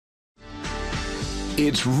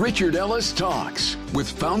It's Richard Ellis Talks with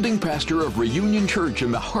founding pastor of Reunion Church in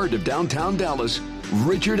the heart of downtown Dallas,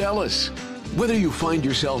 Richard Ellis. Whether you find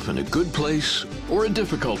yourself in a good place or a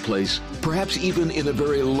difficult place, perhaps even in a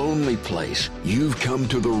very lonely place, you've come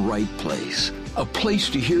to the right place. A place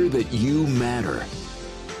to hear that you matter,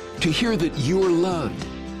 to hear that you're loved.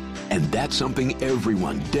 And that's something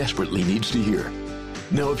everyone desperately needs to hear.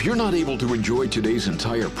 Now, if you're not able to enjoy today's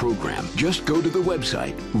entire program, just go to the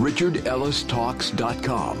website,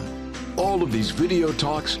 richardellistalks.com. All of these video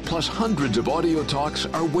talks, plus hundreds of audio talks,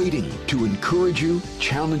 are waiting to encourage you,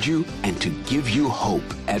 challenge you, and to give you hope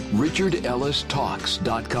at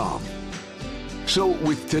richardellistalks.com. So,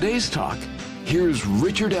 with today's talk, here's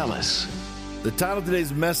Richard Ellis. The title of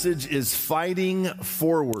today's message is Fighting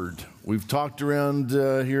Forward. We've talked around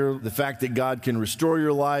here the fact that God can restore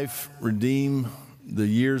your life, redeem the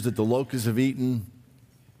years that the locusts have eaten,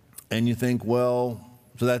 and you think, well,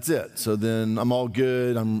 so that's it. So then I'm all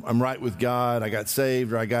good. I'm right with God. I got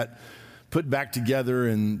saved, or I got put back together,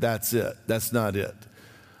 and that's it. That's not it.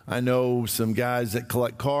 I know some guys that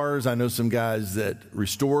collect cars. I know some guys that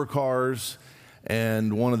restore cars.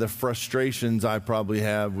 And one of the frustrations I probably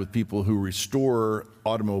have with people who restore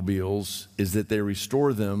automobiles is that they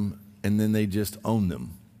restore them and then they just own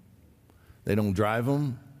them. They don't drive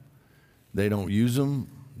them. They don't use them.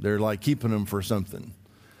 They're like keeping them for something.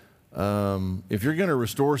 If you're going to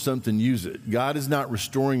restore something, use it. God is not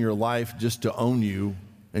restoring your life just to own you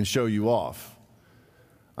and show you off.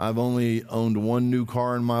 I've only owned one new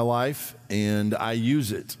car in my life, and I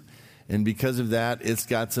use it. And because of that, it's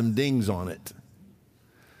got some dings on it.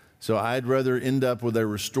 So I'd rather end up with a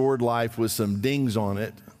restored life with some dings on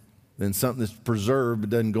it than something that's preserved but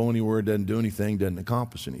doesn't go anywhere, doesn't do anything, doesn't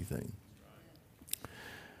accomplish anything.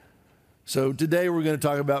 So today we're going to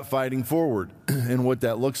talk about fighting forward and what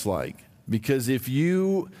that looks like. Because if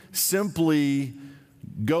you simply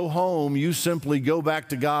go home, you simply go back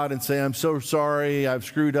to God and say, I'm so sorry, I've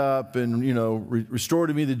screwed up, and, restore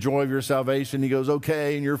to me the joy of your salvation. He goes,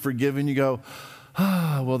 okay, and you're forgiven. You go,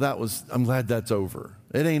 well, I'm glad that's over.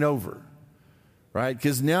 It ain't over, right?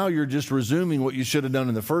 Because now you're just resuming what you should have done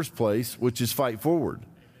in the first place, which is fight forward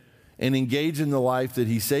and engage in the life that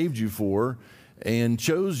he saved you for and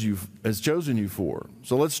has chosen you for.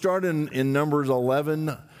 So let's start in Numbers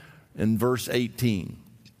 11 and verse 18.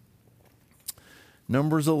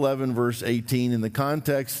 Numbers 11, verse 18, in the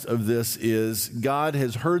context of this is God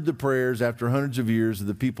has heard the prayers after hundreds of years of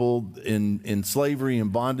the people in slavery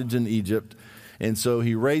and bondage in Egypt. And so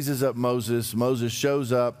he raises up Moses. Moses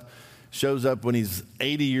shows up when he's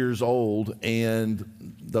 80 years old,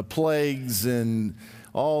 and the plagues and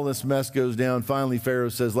all this mess goes down. Finally, Pharaoh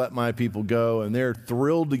says, let my people go. And they're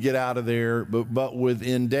thrilled to get out of there, but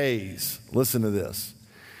within days, listen to this.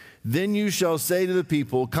 Then you shall say to the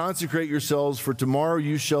people, consecrate yourselves, for tomorrow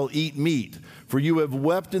you shall eat meat. For you have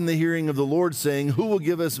wept in the hearing of the Lord, saying, who will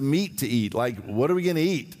give us meat to eat? Like, what are we going to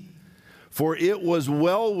eat? For it was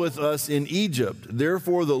well with us in Egypt.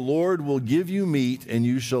 Therefore the Lord will give you meat, and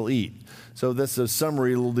you shall eat. So that's a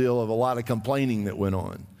summary little deal of a lot of complaining that went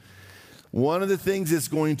on. One of the things that's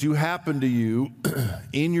going to happen to you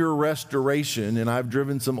in your restoration, and I've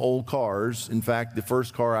driven some old cars. In fact, the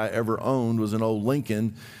first car I ever owned was an old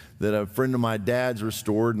Lincoln that a friend of my dad's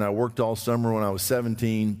restored, and I worked all summer when I was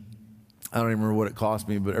 17. I don't even remember what it cost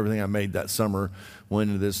me, but everything I made that summer went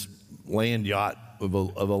into this land yacht of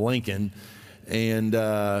a Lincoln. And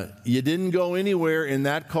you didn't go anywhere in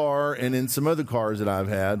that car and in some other cars that I've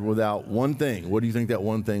had without one thing. What do you think that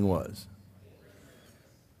one thing was?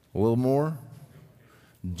 A little more?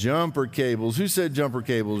 Jumper cables. Who said jumper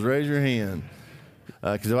cables? Raise your hand.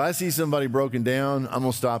 Because if I see somebody broken down, I'm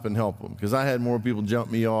going to stop and help them. Because I had more people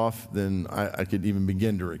jump me off than I could even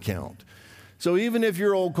begin to recount. So even if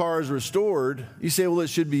your old car is restored, you say, well, it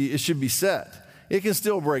should be set. It can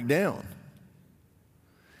still break down.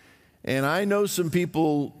 And I know some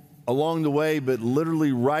people along the way, but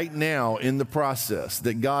literally right now in the process,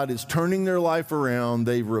 that God is turning their life around.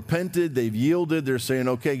 They've repented, they've yielded, they're saying,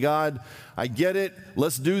 okay, God, I get it,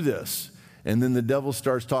 let's do this. And then the devil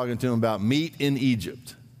starts talking to them about meat in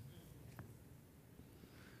Egypt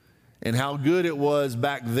and how good it was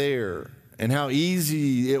back there and how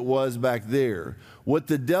easy it was back there. What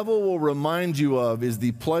the devil will remind you of is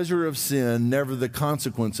the pleasure of sin, never the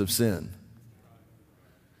consequence of sin.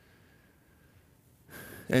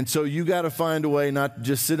 And so you got to find a way not to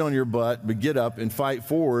just sit on your butt, but get up and fight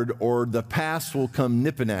forward, or the past will come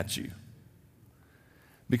nipping at you.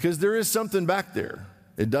 Because there is something back there.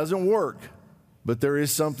 It doesn't work, but there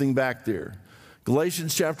is something back there.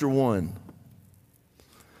 Galatians chapter 1.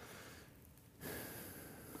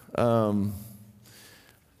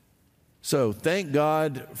 So thank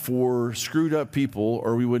God for screwed up people,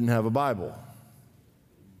 or we wouldn't have a Bible.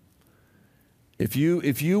 If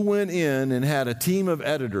you went in and had a team of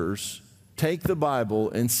editors take the Bible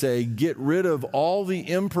and say, get rid of all the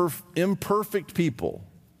imperfect people,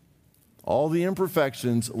 all the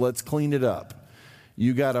imperfections, let's clean it up.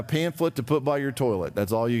 You got a pamphlet to put by your toilet.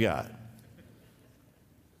 That's all you got.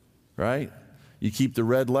 Right? You keep the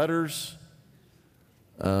red letters,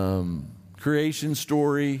 creation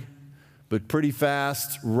story, but pretty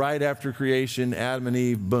fast, right after creation, Adam and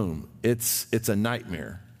Eve, boom. It's a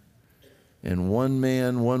nightmare. And one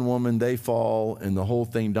man, one woman, they fall, and the whole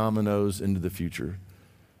thing dominoes into the future.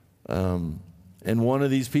 And one of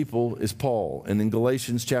these people is Paul. And in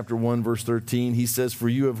Galatians chapter 1, verse 13, he says, "For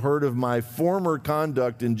you have heard of my former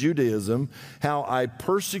conduct in Judaism, how I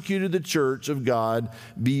persecuted the church of God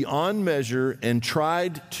beyond measure and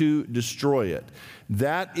tried to destroy it."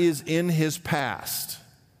 That is in his past.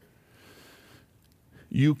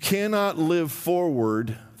 You cannot live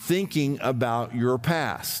forward thinking about your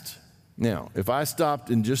past. Now, if I stopped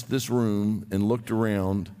in just this room and looked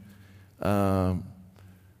around,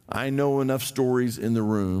 I know enough stories in the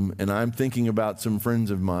room, and I'm thinking about some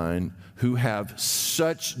friends of mine who have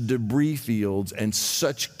such debris fields and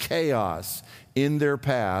such chaos in their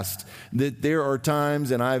past that there are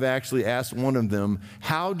times, and I've actually asked one of them,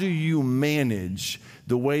 how do you manage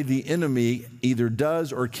the way the enemy either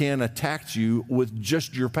does or can attack you with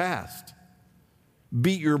just your past?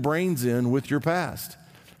 Beat your brains in with your past.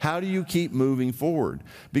 How do you keep moving forward?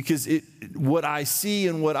 Because what I see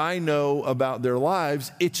and what I know about their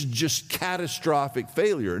lives, it's just catastrophic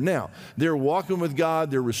failure. Now, they're walking with God,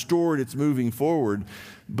 they're restored, it's moving forward.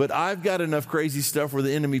 But I've got enough crazy stuff where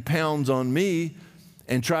the enemy pounds on me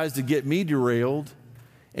and tries to get me derailed.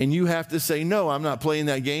 And you have to say, no, I'm not playing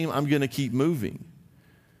that game. I'm going to keep moving.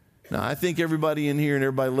 Now, I think everybody in here and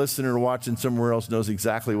everybody listening or watching somewhere else knows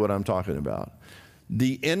exactly what I'm talking about.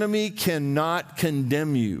 The enemy cannot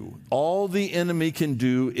condemn you. All the enemy can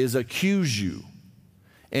do is accuse you.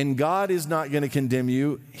 And God is not going to condemn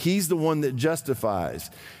you. He's the one that justifies.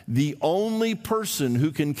 The only person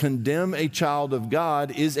who can condemn a child of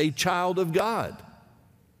God is a child of God.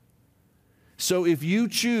 So if you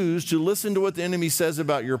choose to listen to what the enemy says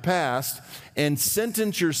about your past and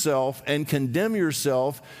sentence yourself and condemn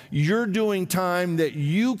yourself, you're doing time that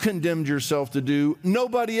you condemned yourself to do,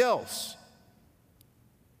 nobody else.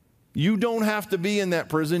 You don't have to be in that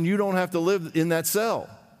prison. You don't have to live in that cell.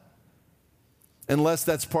 Unless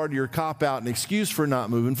that's part of your cop-out and excuse for not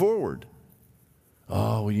moving forward.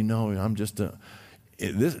 Oh, well, you know, I'm just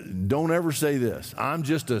don't ever say this. I'm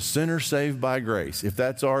just a sinner saved by grace. If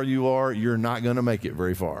that's all you are, you're not going to make it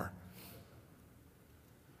very far.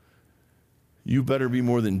 You better be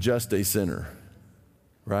more than just a sinner,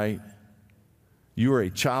 right? You are a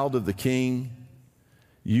child of the King.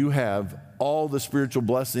 You have all the spiritual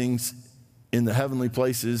blessings in the heavenly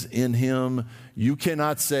places in Him. You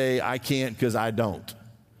cannot say, I can't because I don't.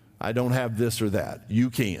 I don't have this or that. You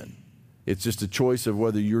can. It's just a choice of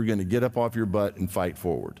whether you're going to get up off your butt and fight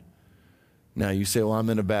forward. Now you say, well, I'm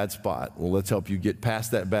in a bad spot. Well, let's help you get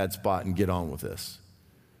past that bad spot and get on with this.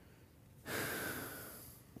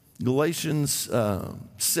 Galatians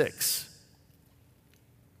 6.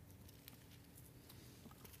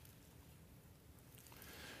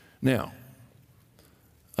 Now,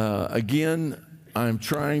 again, I'm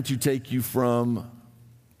trying to take you from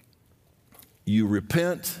you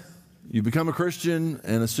repent, you become a Christian,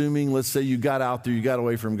 and assuming, let's say you got out there, you got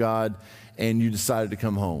away from God, and you decided to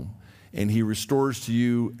come home. And He restores to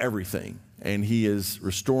you everything. And He is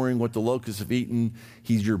restoring what the locusts have eaten.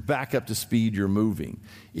 You're back up to speed, you're moving.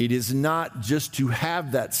 It is not just to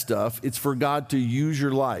have that stuff, it's for God to use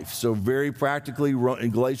your life. So very practically,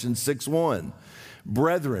 in Galatians 6:1,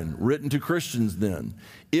 brethren, written to Christians then,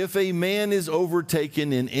 if a man is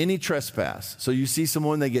overtaken in any trespass, so you see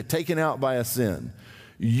someone, they get taken out by a sin,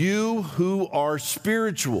 you who are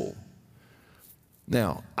spiritual.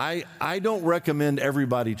 Now, I don't recommend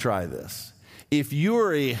everybody try this. If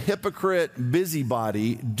you're a hypocrite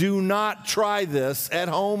busybody, do not try this at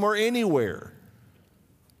home or anywhere.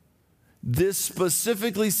 This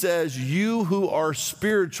specifically says, you who are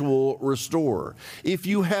spiritual, restore. If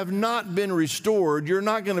you have not been restored, you're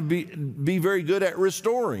not going to be very good at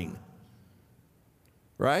restoring.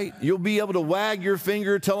 Right? You'll be able to wag your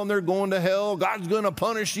finger, tell them they're going to hell, God's going to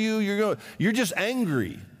punish you, you're just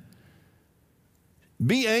angry.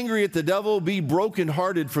 Be angry at the devil, be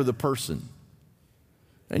brokenhearted for the person.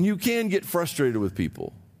 And you can get frustrated with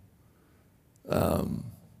people.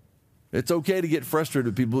 It's okay to get frustrated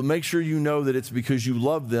with people, but make sure you know that it's because you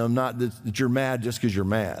love them, not that you're mad just because you're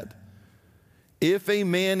mad. If a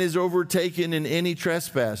man is overtaken in any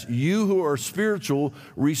trespass, you who are spiritual,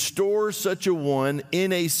 restore such a one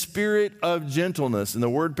in a spirit of gentleness. And the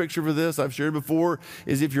word picture for this, I've shared before,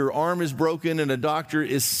 is if your arm is broken and a doctor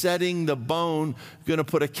is setting the bone, going to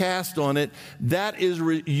put a cast on it, that is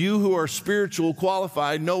you who are spiritual,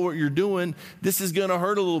 qualified, know what you're doing. This is going to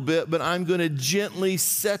hurt a little bit, but I'm going to gently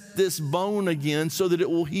set this bone again so that it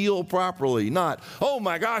will heal properly. Not, oh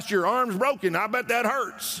my gosh, your arm's broken. I bet that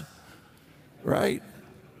hurts. Right?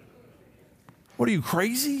 What are you,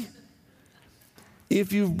 crazy?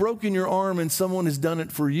 If you've broken your arm and someone has done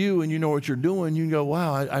it for you and you know what you're doing, you can go,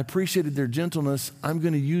 wow, I appreciated their gentleness. I'm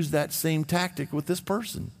going to use that same tactic with this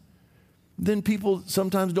person. Then people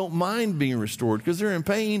sometimes don't mind being restored because they're in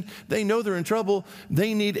pain. They know they're in trouble.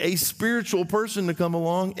 They need a spiritual person to come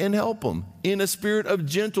along and help them in a spirit of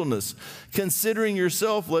gentleness, considering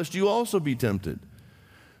yourself lest you also be tempted.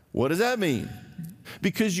 What does that mean?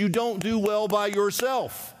 Because you don't do well by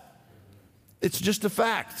yourself. It's just a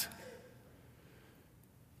fact.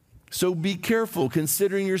 So be careful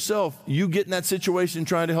considering yourself. You get in that situation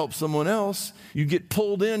trying to help someone else, you get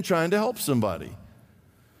pulled in trying to help somebody.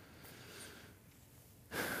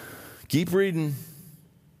 Keep reading.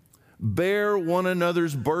 Bear one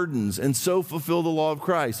another's burdens and so fulfill the law of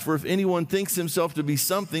Christ. For if anyone thinks himself to be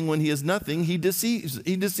something when he is nothing, he deceives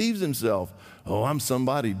himself. Oh, I'm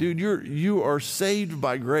somebody. Dude, you are saved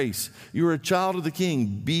by grace. You're a child of the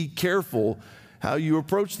King. Be careful how you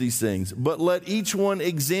approach these things. But let each one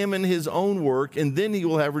examine his own work, and then he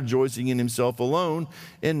will have rejoicing in himself alone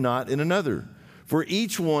and not in another. For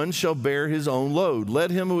each one shall bear his own load.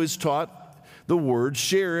 Let him who is taught the word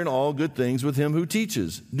share in all good things with him who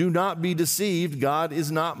teaches. Do not be deceived. God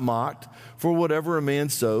is not mocked. For whatever a man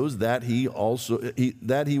sows, that he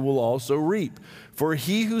will also reap. For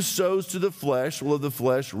he who sows to the flesh will of the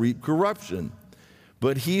flesh reap corruption.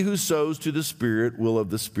 But he who sows to the Spirit will of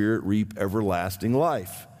the Spirit reap everlasting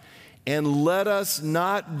life. And let us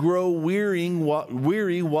not grow weary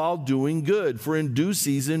while doing good, for in due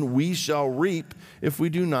season we shall reap if we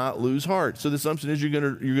do not lose heart. So the assumption is you're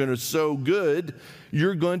going to sow good.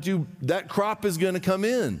 That crop is going to come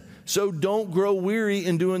in. So don't grow weary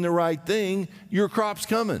in doing the right thing. Your crop's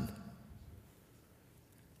coming.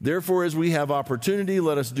 Therefore, as we have opportunity,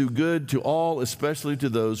 let us do good to all, especially to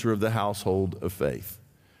those who are of the household of faith.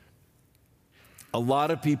 A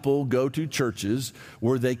lot of people go to churches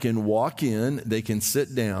where they can walk in, they can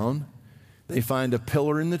sit down, they find a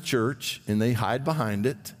pillar in the church, and they hide behind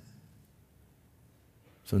it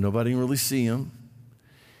so nobody can really see them.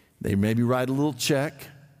 They maybe write a little check.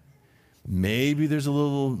 Maybe there's a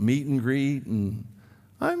little meet and greet, and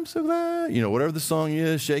I'm so glad, whatever the song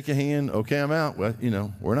is, shake a hand, okay, I'm out. Well,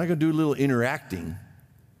 we're not going to do a little interacting.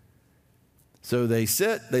 So they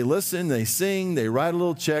sit, they listen, they sing, they write a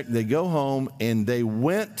little check, they go home, and they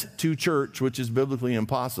went to church, which is biblically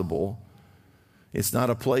impossible. It's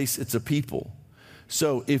not a place, it's a people.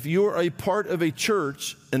 So if you're a part of a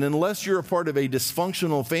church, and unless you're a part of a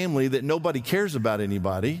dysfunctional family that nobody cares about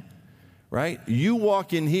anybody, right? You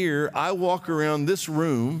walk in here, I walk around this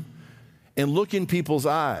room and look in people's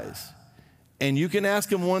eyes. And you can ask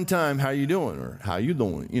them one time, how you doing? Or how you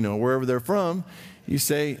doing? Wherever they're from. You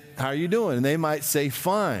say, how are you doing? And they might say,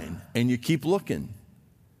 fine. And you keep looking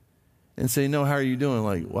and say, no, how are you doing?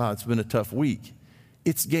 Like, wow, it's been a tough week.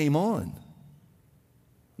 It's game on.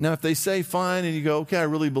 Now, if they say fine and you go, okay, I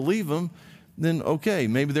really believe them, then okay,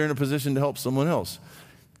 maybe they're in a position to help someone else.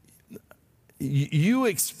 You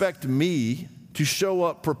expect me to show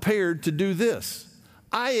up prepared to do this.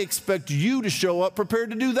 I expect you to show up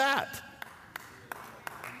prepared to do that.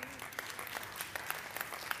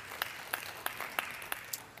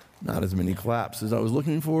 Not as many claps as I was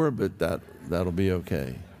looking for, but that'll be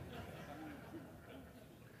okay.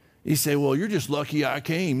 You say, well, you're just lucky I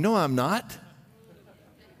came. No, I'm not.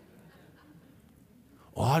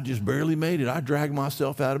 Oh, I just barely made it. I dragged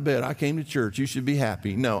myself out of bed. I came to church. You should be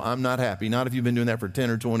happy. No, I'm not happy. Not if you've been doing that for 10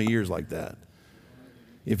 or 20 years like that.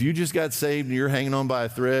 If you just got saved and you're hanging on by a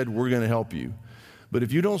thread, we're going to help you. But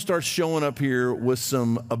if you don't start showing up here with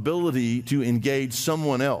some ability to engage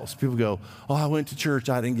someone else, people go, oh, I went to church,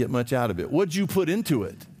 I didn't get much out of it. What'd you put into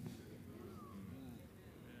it?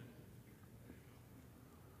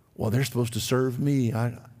 Well, they're supposed to serve me.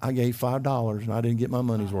 I gave $5 and I didn't get my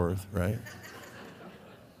money's worth, right?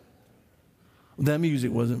 That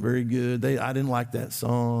music wasn't very good. I didn't like that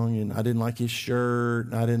song, and I didn't like his shirt,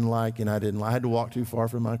 and I had to walk too far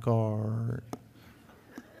from my car.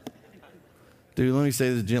 Dude, let me say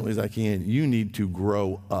this as gently as I can. You need to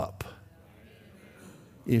grow up.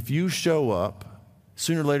 If you show up,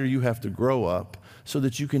 sooner or later you have to grow up so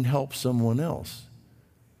that you can help someone else.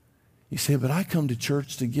 You say, but I come to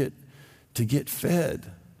church to get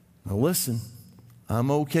fed. Now listen,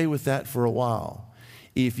 I'm okay with that for a while.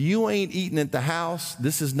 If you ain't eating at the house,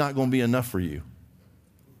 this is not going to be enough for you.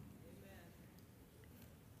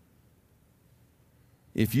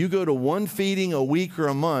 If you go to one feeding a week or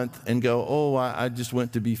a month and go, oh, I just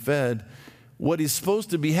went to be fed, what is supposed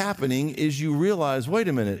to be happening is you realize, wait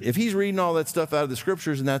a minute, if he's reading all that stuff out of the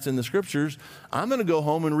scriptures and that's in the scriptures, I'm going to go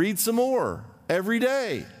home and read some more every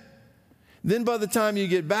day. Then by the time you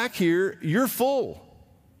get back here, you're full.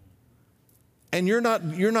 And you're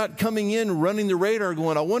not coming in running the radar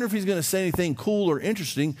going, I wonder if he's going to say anything cool or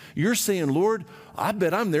interesting. You're saying, Lord, I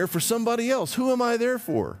bet I'm there for somebody else. Who am I there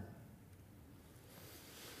for?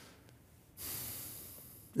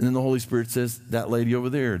 And then the Holy Spirit says, that lady over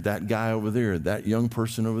there, that guy over there, that young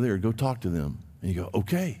person over there, go talk to them. And you go,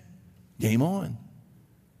 okay, game on.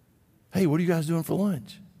 Hey, what are you guys doing for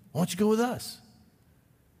lunch? Why don't you go with us?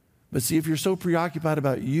 But see, if you're so preoccupied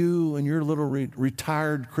about you and your little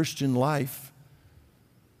retired Christian life,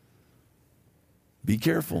 be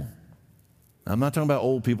careful. I'm not talking about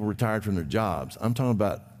old people retired from their jobs. I'm talking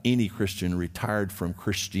about any Christian retired from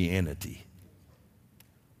Christianity,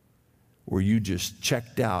 where you just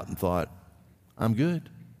checked out and thought, I'm good,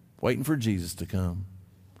 waiting for Jesus to come,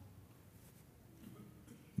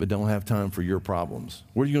 but don't have time for your problems.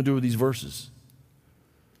 What are you going to do with these verses?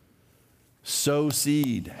 Sow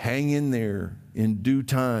seed, hang in there. In due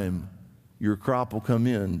time, your crop will come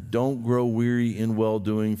in. Don't grow weary in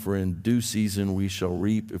well-doing, for in due season we shall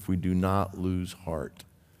reap if we do not lose heart.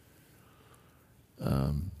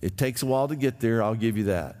 It takes a while to get there, I'll give you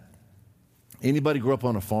that. Anybody grew up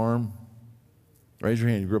on a farm? Raise your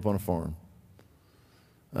hand, you grew up on a farm.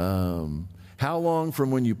 How long from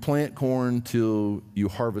when you plant corn till you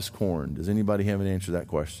harvest corn? Does anybody have an answer to that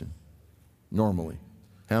question? Normally.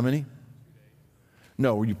 How many?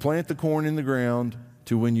 No, where you plant the corn in the ground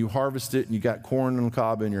to when you harvest it and you got corn on the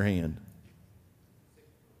cob in your hand.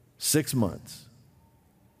 6 months.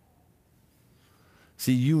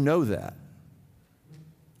 See, you know that.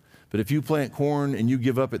 But if you plant corn and you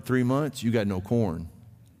give up at 3 months, you got no corn.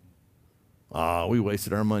 We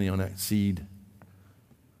wasted our money on that seed.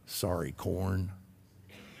 Sorry, corn.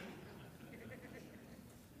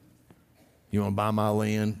 You want to buy my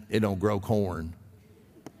land? It don't grow corn.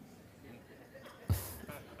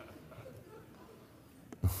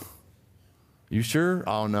 You sure?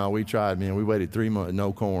 Oh, no, we tried, man. We waited 3 months,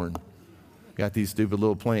 no corn. Got these stupid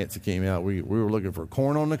little plants that came out. We were looking for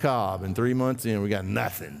corn on the cob, and 3 months in, we got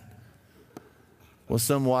nothing. Well,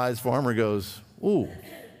 some wise farmer goes, ooh,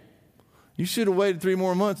 you should have waited 3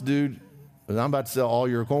 more months, dude, because I'm about to sell all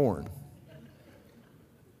your corn.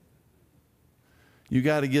 You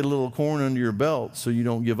got to get a little corn under your belt so you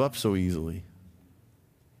don't give up so easily.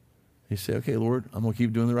 You say, okay, Lord, I'm going to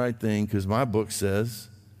keep doing the right thing because my book says,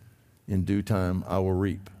 in due time, I will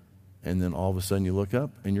reap. And then all of a sudden you look up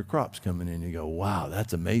and your crop's coming in. You go, wow,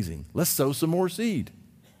 that's amazing. Let's sow some more seed.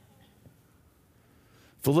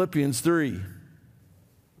 Philippians 3,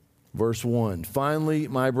 verse 1. Finally,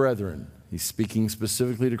 my brethren, he's speaking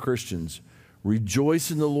specifically to Christians,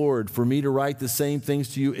 rejoice in the Lord. For me to write the same things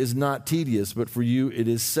to you is not tedious, but for you it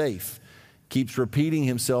is safe. Keeps repeating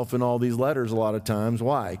himself in all these letters a lot of times.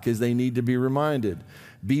 Why? Because they need to be reminded.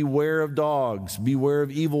 Beware of dogs. Beware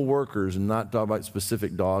of evil workers. And not talking about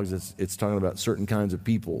specific dogs. It's talking about certain kinds of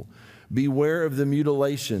people. Beware of the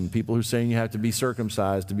mutilation. People who are saying you have to be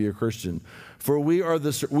circumcised to be a Christian. For we are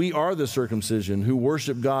the circumcision who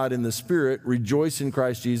worship God in the Spirit, rejoice in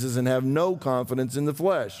Christ Jesus, and have no confidence in the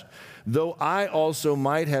flesh. Though I also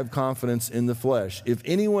might have confidence in the flesh. If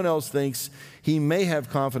anyone else thinks he may have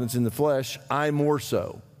confidence in the flesh, I more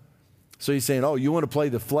so. So he's saying, oh, you want to play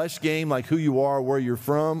the flesh game, like who you are, where you're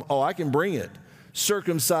from? Oh, I can bring it.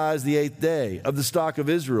 Circumcised the 8th day, of the stock of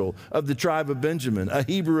Israel, of the tribe of Benjamin, a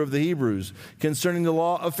Hebrew of the Hebrews, concerning the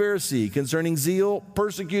law, a Pharisee, concerning zeal,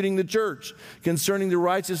 persecuting the church, concerning the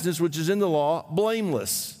righteousness which is in the law,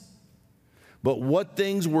 blameless. But what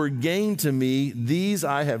things were gained to me, these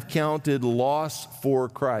I have counted loss for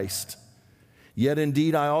Christ. Yet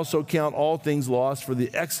indeed I also count all things lost for the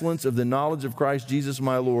excellence of the knowledge of Christ Jesus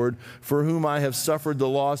my Lord, for whom I have suffered the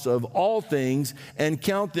loss of all things, and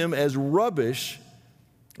count them as rubbish,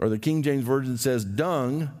 or the King James Version says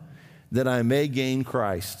dung, that I may gain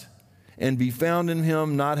Christ, and be found in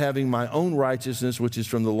him, not having my own righteousness, which is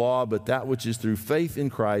from the law, but that which is through faith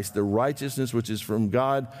in Christ, the righteousness which is from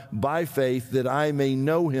God by faith, that I may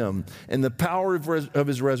know him, and the power of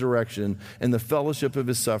his resurrection, and the fellowship of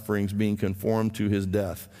his sufferings, being conformed to his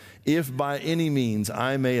death, if by any means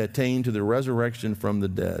I may attain to the resurrection from the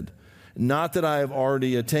dead. Not that I have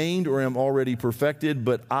already attained or am already perfected,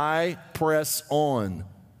 but I press on,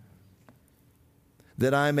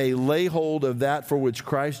 that I may lay hold of that for which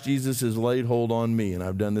Christ Jesus has laid hold on me. And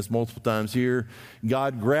I've done this multiple times here.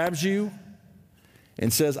 God grabs you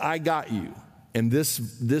and says, I got you. And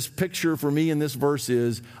this picture for me in this verse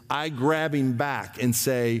is, I grab him back and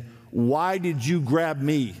say, why did you grab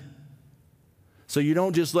me? So you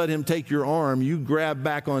don't just let him take your arm, you grab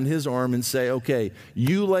back on his arm and say, okay,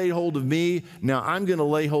 you laid hold of me, now I'm going to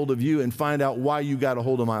lay hold of you and find out why you got a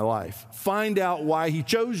hold of my life. Find out why he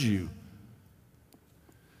chose you.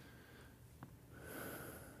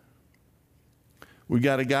 We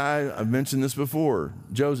got a guy, I've mentioned this before,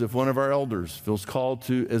 Joseph, one of our elders, feels called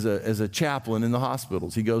to as a chaplain in the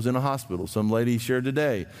hospitals. He goes in a hospital. Some lady shared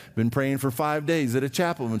today, been praying for 5 days that a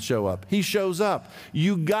chaplain would show up. He shows up.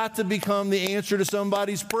 You got to become the answer to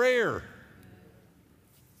somebody's prayer.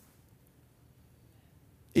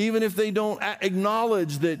 Even if they don't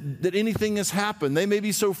acknowledge that anything has happened, they may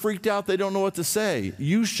be so freaked out they don't know what to say.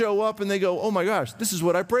 You show up and they go, oh my gosh, this is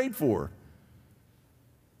what I prayed for.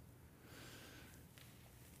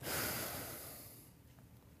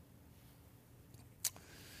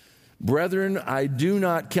 Brethren, I do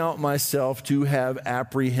not count myself to have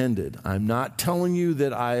apprehended. I'm not telling you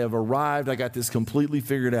that I have arrived, I got this completely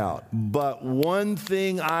figured out. But one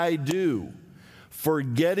thing I do,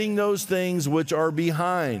 forgetting those things which are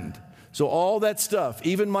behind. So all that stuff,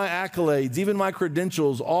 even my accolades, even my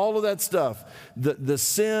credentials, all of that stuff, the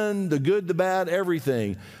sin, the good, the bad,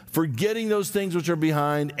 everything, forgetting those things which are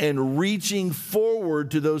behind and reaching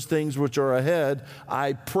forward to those things which are ahead,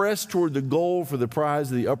 I press toward the goal for the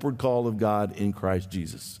prize of the upward call of God in Christ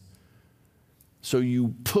Jesus. So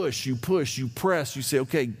you push, you press, you say,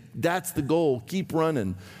 okay, that's the goal, keep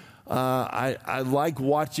running. I like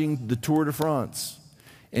watching the Tour de France,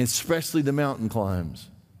 and especially the mountain climbs.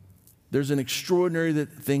 There's an extraordinary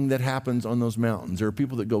thing that happens on those mountains. There are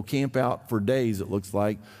people that go camp out for days, it looks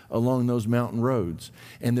like, along those mountain roads.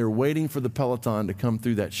 And they're waiting for the peloton to come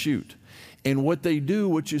through that chute. And what they do,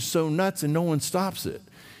 which is so nuts and no one stops it,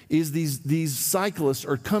 is these cyclists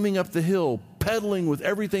are coming up the hill, pedaling with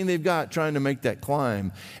everything they've got, trying to make that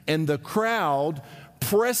climb. And the crowd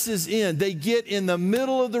presses in. They get in the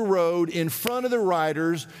middle of the road in front of the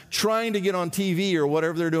riders, trying to get on TV or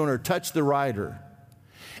whatever they're doing, or touch the rider.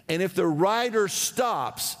 And if the rider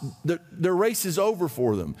stops, the race is over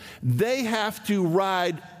for them. They have to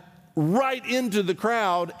ride right into the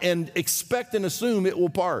crowd and expect and assume it will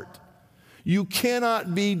part. You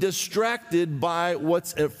cannot be distracted by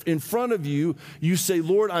what's in front of you. You say,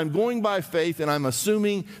 Lord, I'm going by faith, and I'm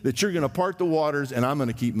assuming that you're going to part the waters, and I'm going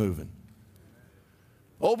to keep moving.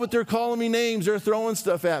 Oh, but they're calling me names. They're throwing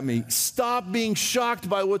stuff at me. Stop being shocked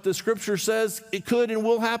by what the Scripture says it could and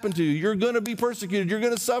will happen to you. You're going to be persecuted. You're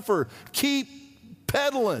going to suffer. Keep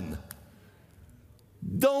pedaling.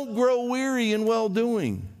 Don't grow weary in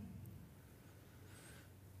well-doing.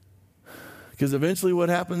 Because eventually what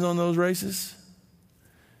happens on those races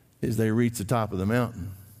is they reach the top of the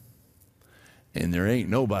mountain, and there ain't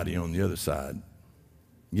nobody on the other side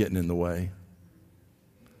getting in the way.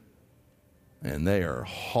 And they are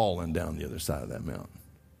hauling down the other side of that mountain.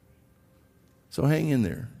 So hang in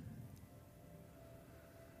there.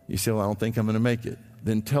 You say, well, I don't think I'm going to make it.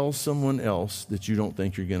 Then tell someone else that you don't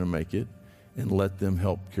think you're going to make it and let them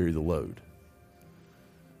help carry the load.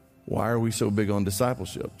 Why are we so big on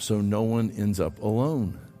discipleship? So no one ends up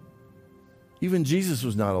alone. Even Jesus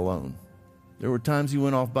was not alone. There were times he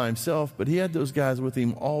went off by himself, but he had those guys with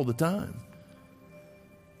him all the time.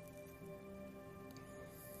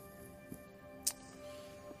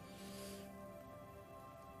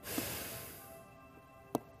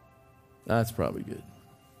 That's probably good.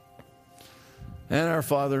 And our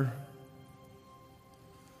Father,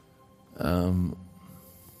 I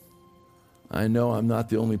know I'm not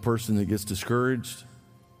the only person that gets discouraged,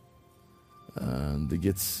 that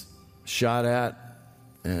gets shot at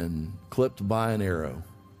and clipped by an arrow.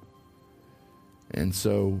 And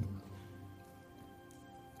so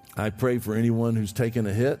I pray for anyone who's taken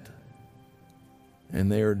a hit and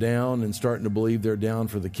they are down and starting to believe they're down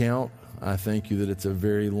for the count. I thank you that it's a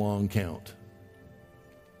very long count.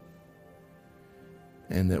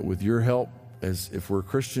 And that with your help, as if we're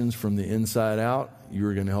Christians from the inside out,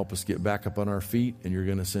 you're going to help us get back up on our feet, and you're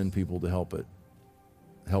going to send people to help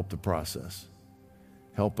the process.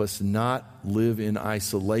 Help us not live in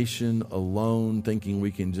isolation, alone, thinking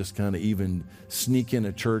we can just kind of even sneak in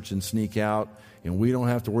a church and sneak out, and we don't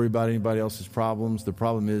have to worry about anybody else's problems. The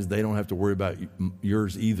problem is they don't have to worry about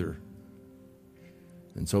yours either.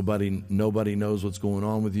 And so nobody knows what's going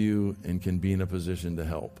on with you and can be in a position to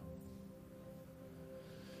help.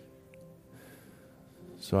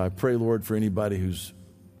 So I pray, Lord, for anybody who's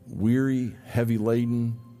weary, heavy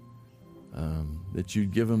laden, that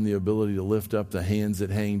you'd give them the ability to lift up the hands that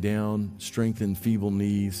hang down, strengthen feeble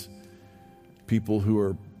knees, people who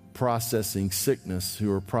are processing sickness,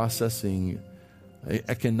 who are processing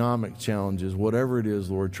economic challenges, whatever it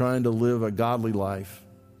is, Lord, trying to live a godly life,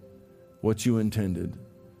 what you intended,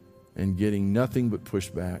 and getting nothing but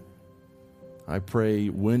pushback. I pray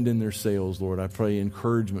wind in their sails, Lord. I pray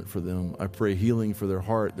encouragement for them. I pray healing for their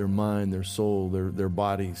heart, their mind, their soul, their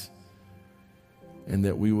bodies. And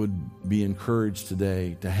that we would be encouraged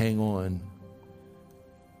today to hang on,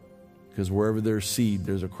 because wherever there's seed,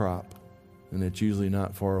 there's a crop, and it's usually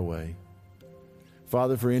not far away.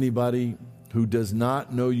 Father, for anybody who does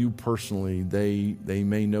not know you personally, they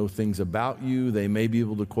may know things about you, they may be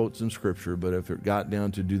able to quote some scripture, but if it got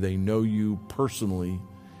down to do they know you personally,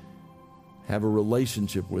 have a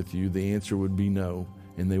relationship with you, the answer would be no,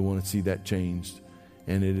 and they want to see that changed.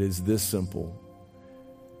 And it is this simple.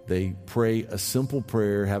 They pray a simple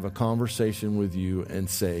prayer, have a conversation with you, and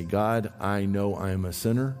say, God, I know I am a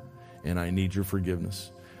sinner, and I need your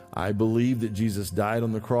forgiveness. I believe that Jesus died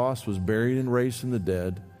on the cross, was buried and raised from the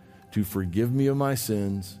dead to forgive me of my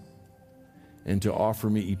sins and to offer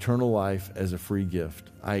me eternal life as a free gift.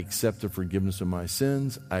 I accept the forgiveness of my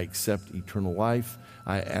sins. I accept eternal life.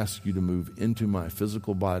 I ask you to move into my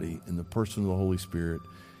physical body in the person of the Holy Spirit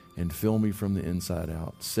and fill me from the inside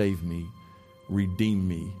out. Save me, redeem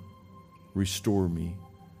me, restore me,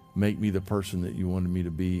 make me the person that you wanted me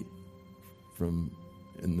to be from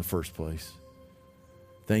in the first place.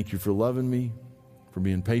 Thank you for loving me, for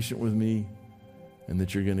being patient with me, and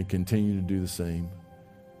that you're going to continue to do the same.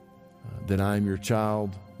 That I am your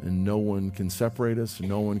child, and no one can separate us, and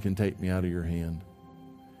no one can take me out of your hand.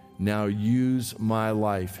 Now use my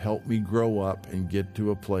life. Help me grow up and get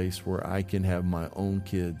to a place where I can have my own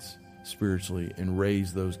kids spiritually and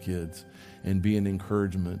raise those kids and be an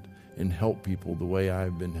encouragement and help people the way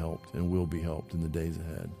I've been helped and will be helped in the days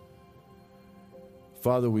ahead.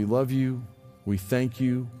 Father, we love you. We thank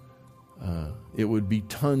you. It would be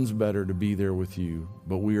tons better to be there with you,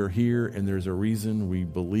 but we are here and there's a reason. We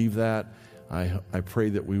believe that. I pray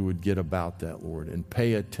that we would get about that, Lord, and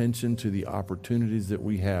pay attention to the opportunities that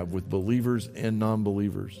we have with believers and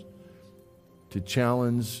non-believers to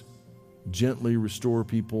challenge, gently restore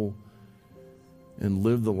people, and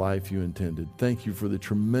live the life you intended. Thank you for the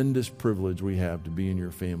tremendous privilege we have to be in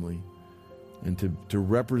your family and to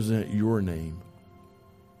represent your name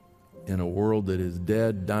in a world that is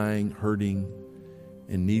dead, dying, hurting,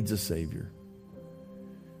 and needs a Savior.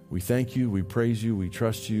 We thank you, we praise you, we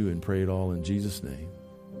trust you, and pray it all in Jesus' name.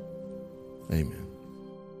 Amen.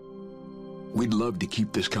 We'd love to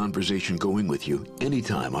keep this conversation going with you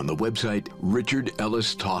anytime on the website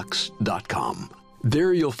richardellistalks.com.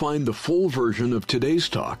 There you'll find the full version of today's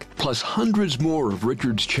talk, plus hundreds more of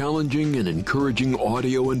Richard's challenging and encouraging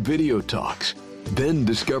audio and video talks. Then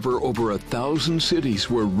discover over 1,000 cities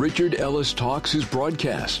where Richard Ellis Talks is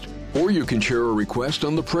broadcast. Or you can share a request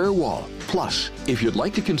on the prayer wall. Plus, if you'd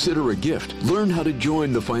like to consider a gift, learn how to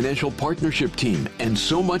join the financial partnership team and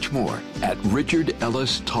so much more at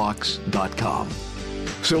richardellistalks.com.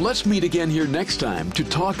 So let's meet again here next time to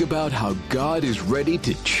talk about how God is ready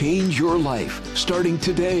to change your life starting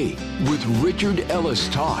today with Richard Ellis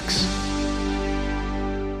Talks.